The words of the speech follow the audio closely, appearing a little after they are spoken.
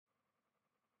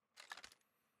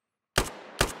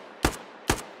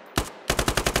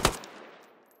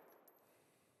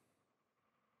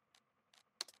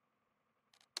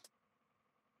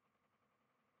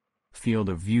field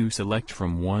of view select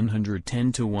from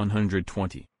 110 to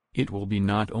 120. It will be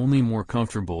not only more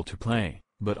comfortable to play,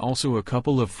 but also a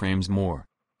couple of frames more.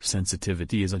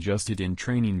 Sensitivity is adjusted in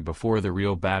training before the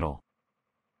real battle.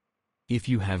 If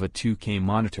you have a 2K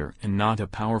monitor and not a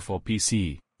powerful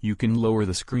PC, you can lower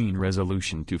the screen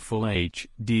resolution to Full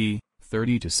HD.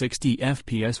 30 to 60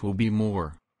 FPS will be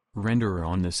more renderer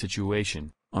on the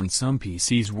situation. On some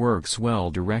PCs works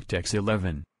well DirectX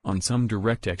 11, on some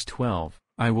DirectX 12,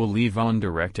 I will leave on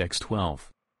DirectX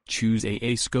 12. Choose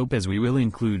AA scope as we will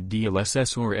include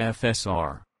DLSS or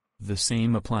FSR. The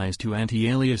same applies to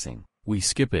anti-aliasing, we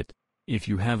skip it. If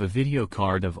you have a video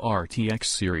card of RTX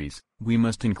series, we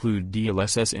must include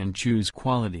DLSS and choose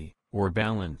quality, or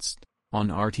balanced. On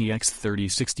RTX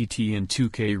 3060 Ti and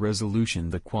 2K resolution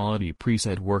the quality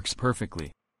preset works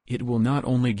perfectly. It will not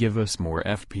only give us more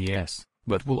FPS,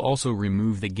 but will also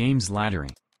remove the game's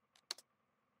laddering.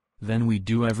 Then we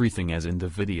do everything as in the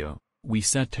video. We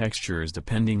set textures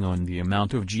depending on the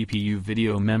amount of GPU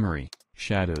video memory.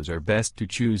 Shadows are best to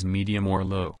choose medium or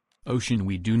low. Ocean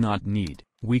we do not need,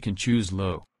 we can choose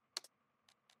low.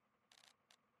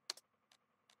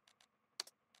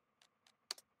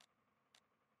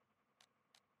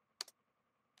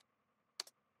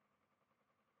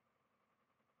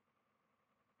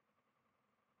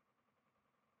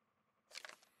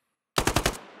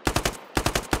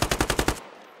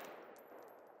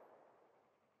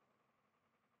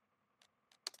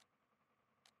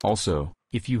 Also,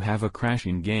 if you have a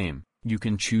crashing game, you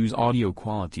can choose audio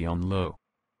quality on low.